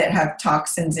plants that have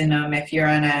toxins in them if your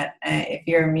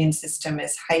immune system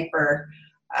is hyper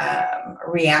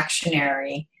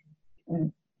reactionary,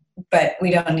 but we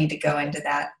don't need to go into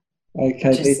that.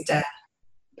 Okay.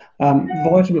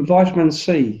 Vitamin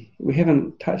C, we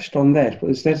haven't touched on that.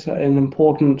 Is that an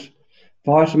important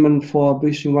vitamin for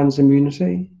boosting one's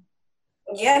immunity?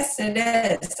 Yes, it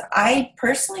is. I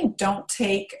personally don't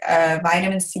take a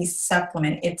vitamin C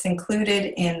supplement. It's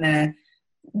included in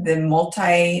the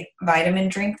multivitamin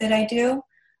drink that I do.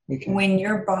 Okay. When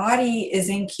your body is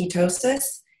in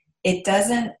ketosis, it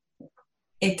doesn't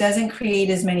create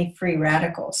as many free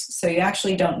radicals. So you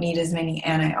actually don't need as many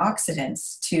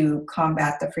antioxidants to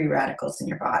combat the free radicals in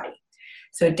your body.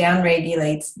 So it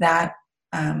downregulates that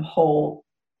whole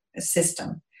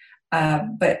system.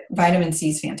 But vitamin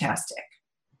C is fantastic.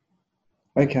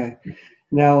 Okay.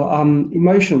 Now,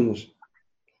 emotions.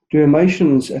 Do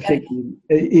emotions affect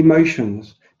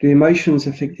emotions? Do emotions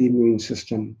affect the immune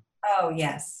system? Oh,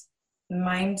 yes.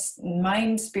 Mind,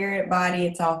 spirit, body,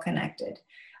 it's all connected.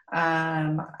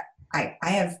 I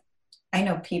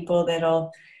know people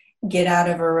that'll get out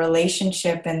of a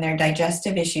relationship and their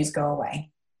digestive issues go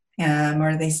away,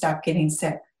 or they stop getting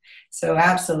sick. So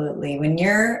absolutely, when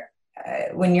your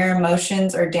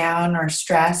emotions are down or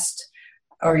stressed,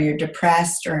 or you're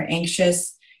depressed or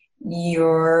anxious,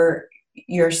 your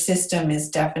system is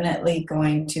definitely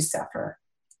going to suffer.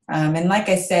 And like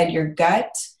I said, your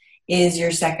gut is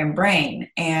your second brain.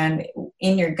 And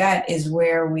in your gut is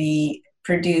where we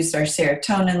produce our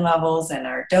serotonin levels and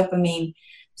our dopamine.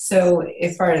 So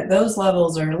if those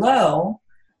levels are low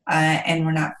and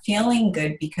we're not feeling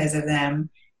good because of them,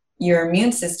 your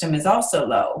immune system is also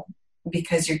low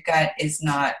because your gut is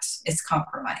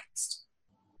compromised.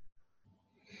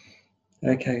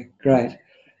 Okay, great.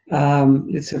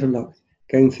 Let's have a look.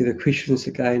 Going through the questions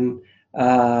again.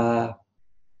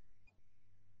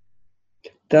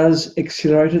 Does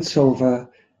accelerated silver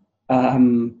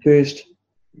burst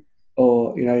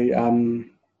or make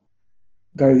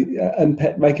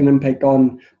an impact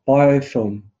on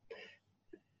biofilm?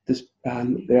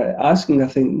 They're asking, I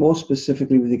think, more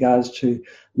specifically with regards to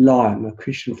Lyme. A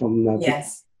question from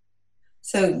yes.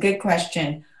 So good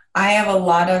question. I have a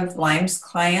lot of Lyme's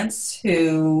clients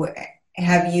who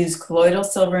have used colloidal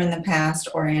silver in the past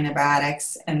or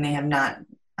antibiotics, and they have not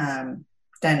done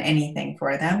anything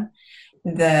for them.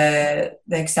 The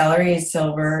accelerated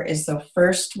silver is the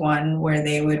first one where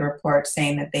they would report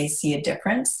saying that they see a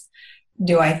difference.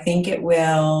 Do I think it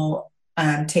will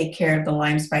take care of the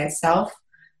Lyme's by itself?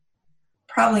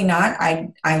 Probably not.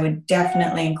 I would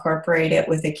definitely incorporate it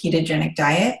with a ketogenic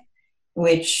diet,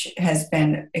 which has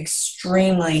been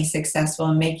extremely successful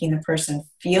in making the person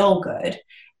feel good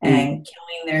and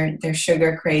killing their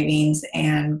sugar cravings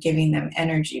and giving them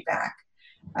energy back.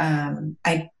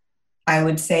 I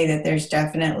would say that there's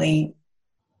definitely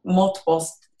multiple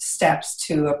steps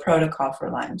to a protocol for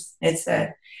Lyme's. It's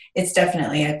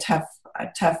definitely a tough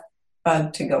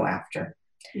bug to go after.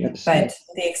 But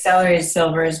the accelerated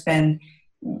silver has been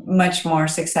much more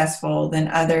successful than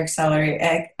other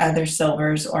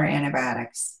silvers or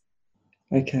antibiotics.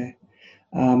 Okay.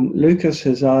 Lucas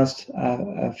has asked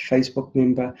a Facebook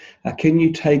member, can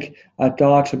you take a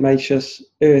diatomaceous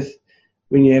earth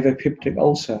when you have a peptic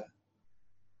ulcer?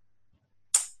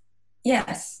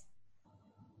 Yes.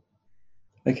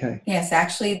 Okay. Yes,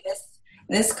 actually,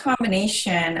 this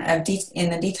combination of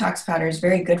in the detox powder is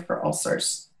very good for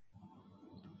ulcers.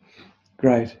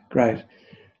 Great.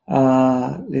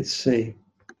 Let's see.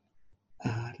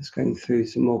 Just going through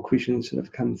some more questions that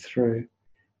have come through.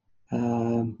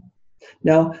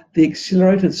 Now, the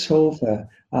accelerated silver,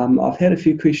 I've had a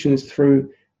few questions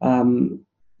through.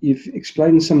 You've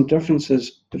explained some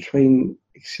differences between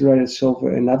accelerated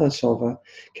silver and other silver.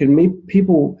 Can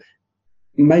people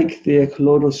make their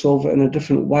colloidal silver in a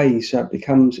different way so it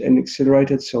becomes an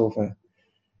accelerated silver?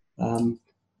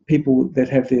 People that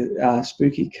have their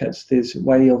spooky kits, there's a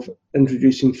way of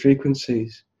introducing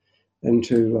frequencies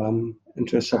into a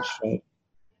substrate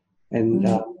and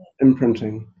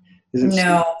imprinting.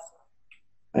 No.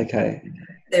 Okay.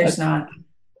 There's not.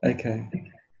 Okay.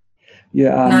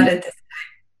 Yeah. Not at this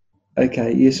time.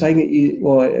 Okay. You're saying that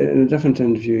in a different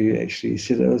interview, you actually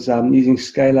said it was using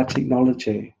scalar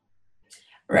technology.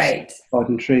 Right. It's quite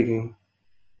intriguing.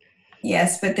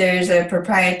 Yes, but there's a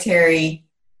proprietary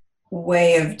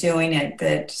way of doing it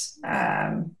that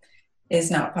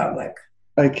is not public.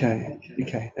 Okay,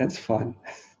 that's fine.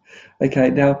 Okay,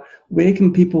 now where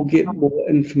can people get more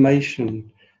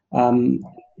information? You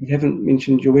haven't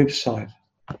mentioned your website.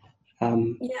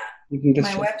 You can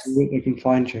just where they can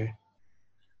find you.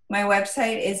 My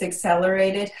website is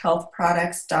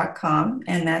acceleratedhealthproducts.com,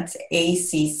 and that's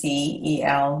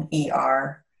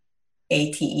ACCELERATED,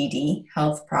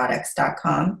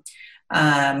 healthproducts.com.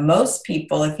 Most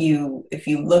people, if you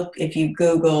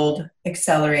Googled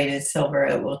accelerated silver,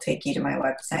 it will take you to my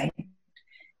website.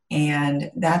 And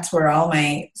that's where all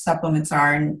my supplements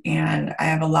are. And I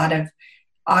have a lot of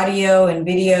audio and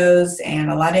videos and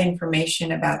a lot of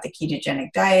information about the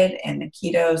ketogenic diet and the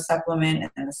keto supplement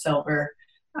and the silver.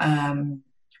 And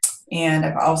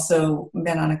I've also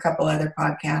been on a couple other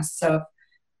podcasts.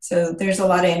 So there's a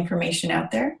lot of information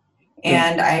out there.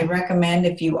 And I recommend,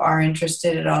 if you are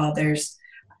interested at all,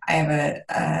 I have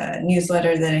a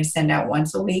newsletter that I send out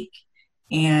once a week,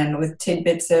 and with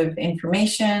tidbits of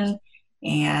information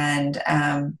and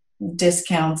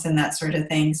discounts and that sort of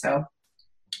thing. So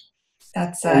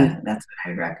that's what I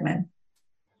would recommend.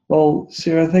 Well,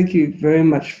 Sarah, thank you very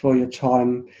much for your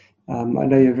time. I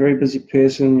know you're a very busy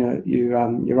person.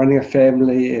 You're running a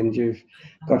family, and you've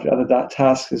got other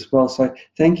tasks as well. So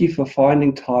thank you for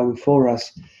finding time for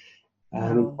us.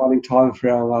 Finding time for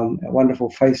our wonderful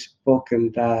Facebook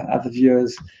and other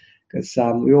viewers, because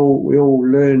we all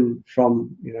learn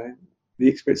from the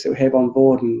experts that we have on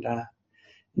board, and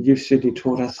you've certainly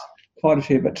taught us quite a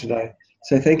fair bit today.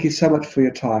 So thank you so much for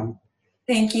your time.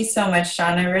 Thank you so much,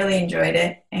 Sean. I really enjoyed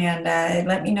it, and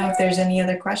let me know if there's any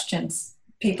other questions.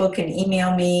 People can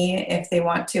email me if they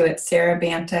want to at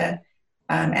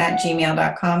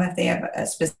sarahbanta@gmail.com if they have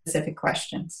specific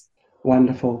questions.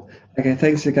 Wonderful. Okay,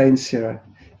 thanks again, Sarah,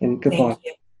 and goodbye. Thank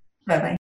you. Bye bye.